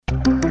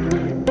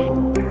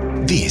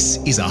This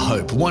is a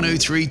Hope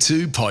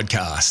 1032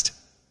 podcast.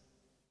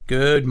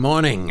 Good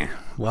morning.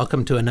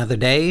 Welcome to another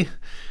day.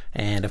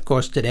 And of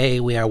course, today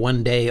we are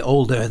one day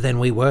older than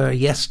we were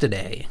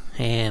yesterday.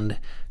 And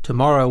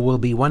tomorrow will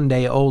be one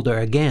day older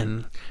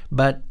again.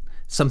 But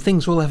some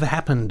things will have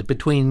happened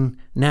between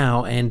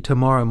now and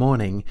tomorrow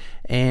morning.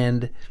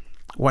 And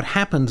what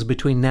happens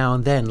between now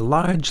and then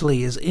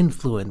largely is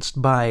influenced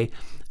by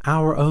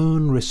our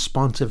own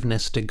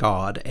responsiveness to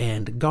God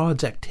and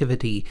God's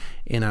activity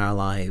in our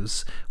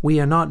lives. We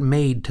are not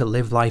made to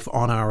live life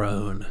on our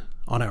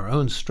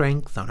own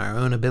strength, on our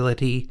own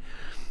ability.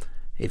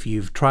 If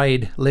you've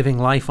tried living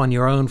life on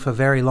your own for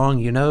very long,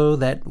 you know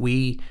that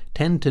we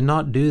tend to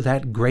not do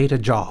that great a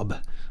job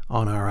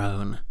on our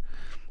own.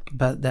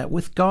 But that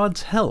with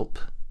God's help,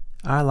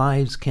 our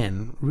lives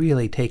can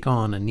really take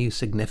on a new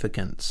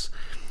significance.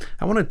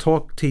 I want to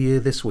talk to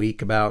you this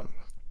week about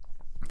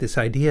this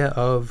idea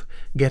of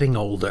getting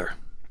older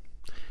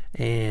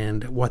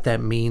and what that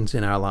means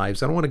in our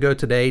lives. I want to go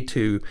today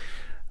to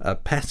a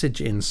passage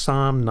in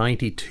Psalm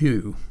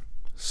 92,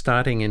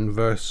 starting in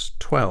verse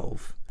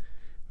 12.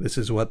 This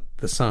is what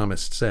the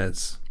psalmist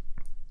says.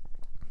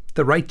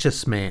 "The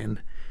righteous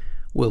man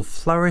will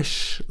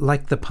flourish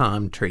like the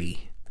palm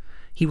tree.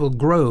 He will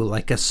grow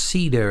like a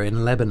cedar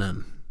in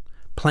Lebanon.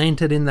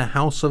 Planted in the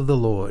house of the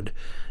Lord,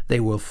 they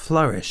will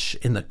flourish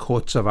in the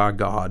courts of our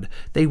God.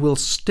 They will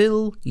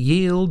still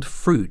yield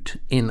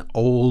fruit in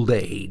old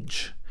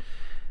age.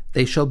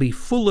 They shall be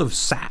full of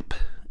sap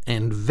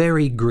and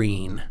very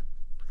green,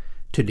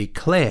 to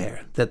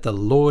declare that the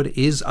Lord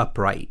is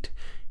upright.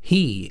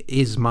 He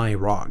is my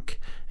rock,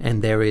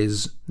 and there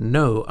is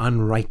no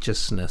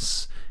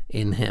unrighteousness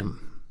in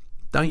him."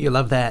 Don't you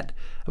love that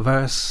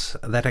verse,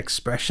 that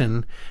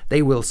expression?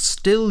 They will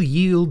still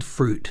yield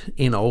fruit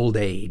in old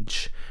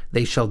age.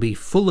 They shall be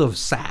full of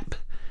sap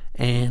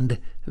and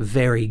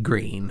very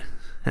green.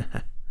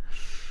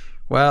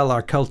 Well,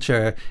 our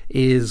culture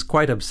is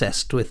quite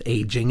obsessed with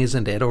aging,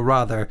 isn't it? Or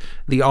rather,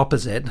 the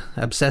opposite,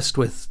 obsessed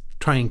with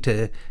trying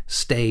to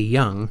stay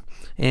young.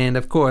 And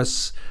of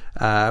course,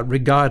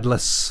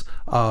 regardless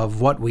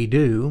of what we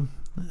do,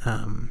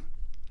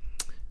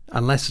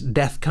 unless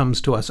death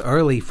comes to us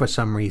early for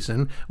some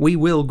reason, we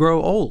will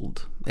grow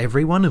old,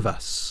 every one of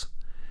us.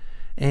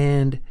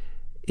 And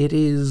it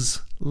is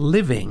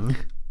living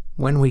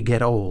when we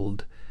get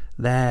old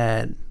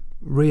that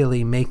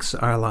really makes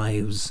our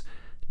lives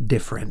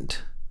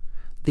different.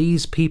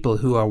 These people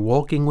who are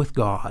walking with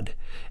God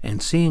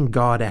and seeing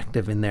God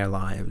active in their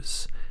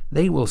lives,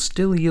 they will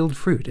still yield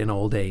fruit in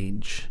old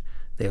age.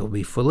 They will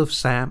be full of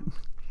sap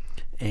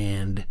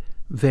and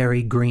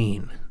very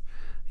green.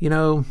 You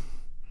know,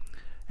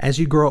 as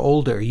you grow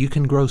older, you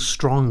can grow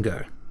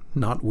stronger,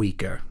 not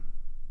weaker.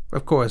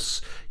 Of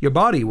course, your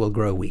body will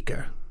grow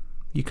weaker.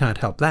 You can't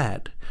help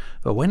that.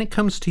 But when it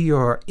comes to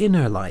your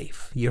inner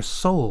life, your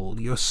soul,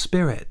 your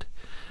spirit,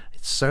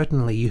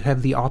 certainly you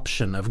have the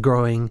option of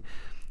growing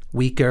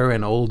weaker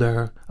and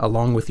older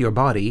along with your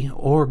body,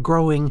 or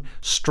growing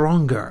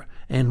stronger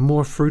and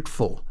more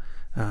fruitful,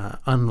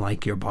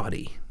 unlike your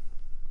body.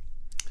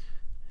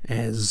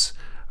 As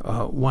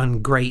one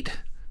great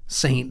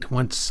saint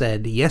once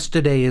said,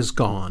 "Yesterday is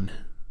gone.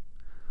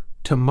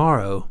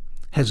 Tomorrow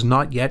has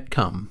not yet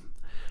come.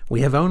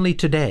 We have only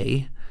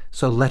today,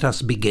 so let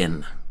us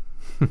begin."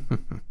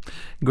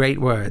 Great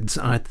words,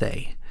 aren't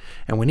they?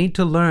 And we need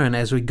to learn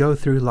as we go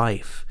through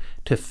life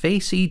to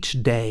face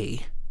each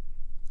day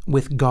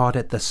with God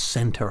at the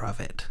center of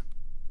it.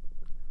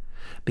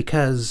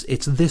 Because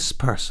it's this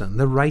person,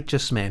 the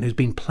righteous man, who's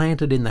been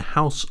planted in the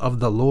house of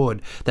the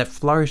Lord, that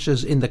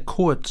flourishes in the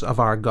courts of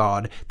our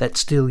God, that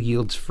still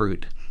yields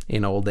fruit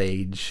in old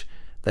age,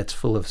 that's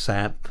full of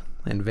sap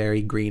and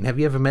very green. Have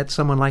you ever met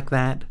someone like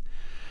that?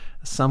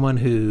 Someone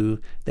who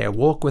their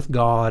walk with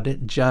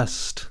God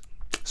just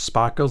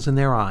sparkles in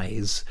their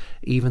eyes,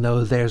 even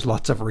though there's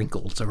lots of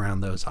wrinkles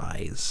around those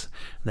eyes.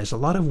 There's a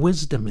lot of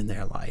wisdom in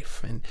their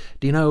life. And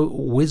do you know,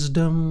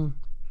 wisdom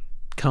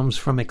comes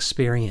from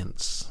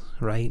experience,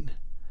 right?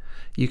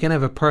 You can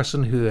have a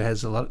person who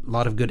has a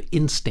lot of good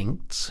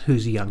instincts,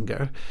 who's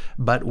younger,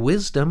 but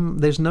wisdom,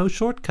 there's no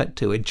shortcut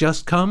to it. It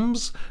just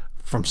comes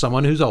from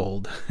someone who's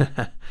old,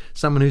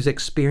 someone who's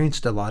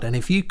experienced a lot. And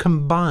if you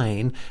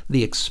combine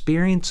the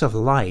experience of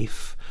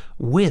life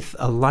with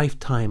a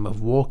lifetime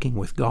of walking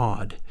with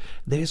God,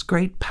 there's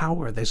great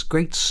power, there's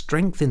great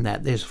strength in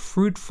that, there's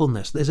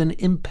fruitfulness, there's an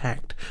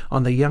impact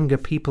on the younger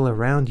people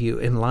around you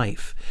in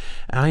life.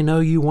 I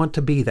know you want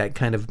to be that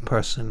kind of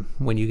person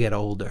when you get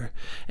older.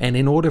 And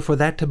in order for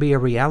that to be a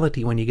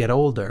reality when you get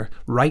older,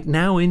 right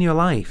now in your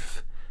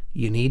life,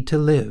 you need to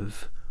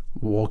live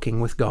walking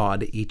with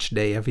God each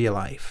day of your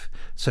life.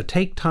 So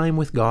take time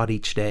with God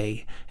each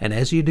day, and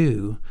as you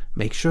do,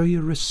 make sure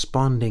you're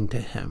responding to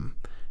Him,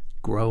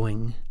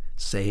 growing,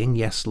 saying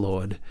yes,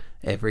 Lord,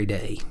 every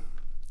day.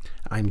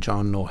 I'm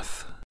John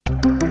North.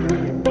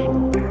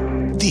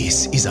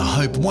 This is a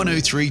Hope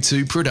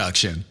 1032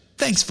 production.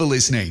 Thanks for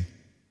listening.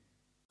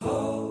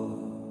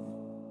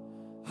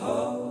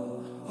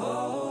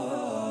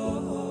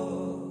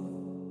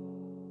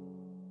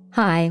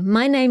 Hi,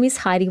 my name is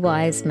Heidi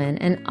Wiseman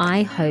and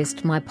I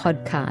host my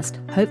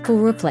podcast, Hopeful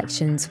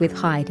Reflections with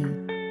Heidi.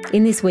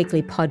 In this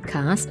weekly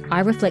podcast, I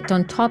reflect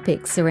on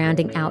topics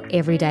surrounding our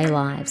everyday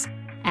lives,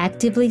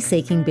 actively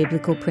seeking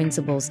biblical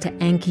principles to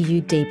anchor you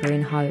deeper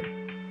in hope.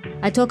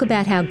 I talk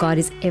about how God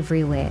is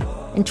everywhere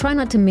and try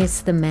not to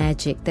miss the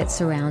magic that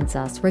surrounds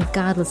us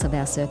regardless of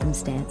our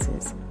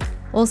circumstances.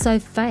 Also,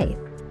 faith.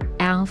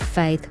 Our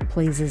faith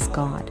pleases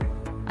God.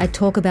 I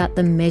talk about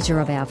the measure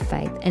of our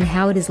faith and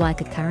how it is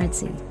like a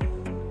currency.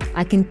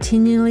 I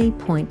continually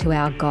point to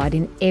our God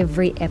in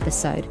every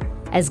episode,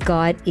 as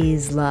God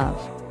is love,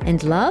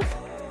 and love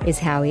is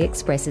how He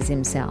expresses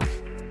Himself.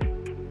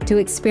 To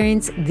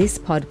experience this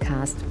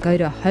podcast, go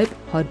to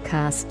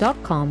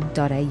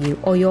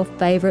hopepodcast.com.au or your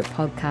favourite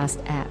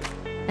podcast app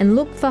and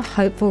look for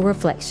Hopeful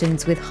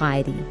Reflections with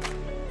Heidi.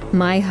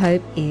 My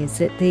hope is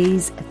that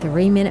these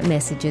 3-minute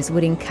messages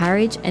would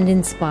encourage and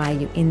inspire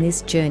you in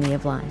this journey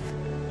of life.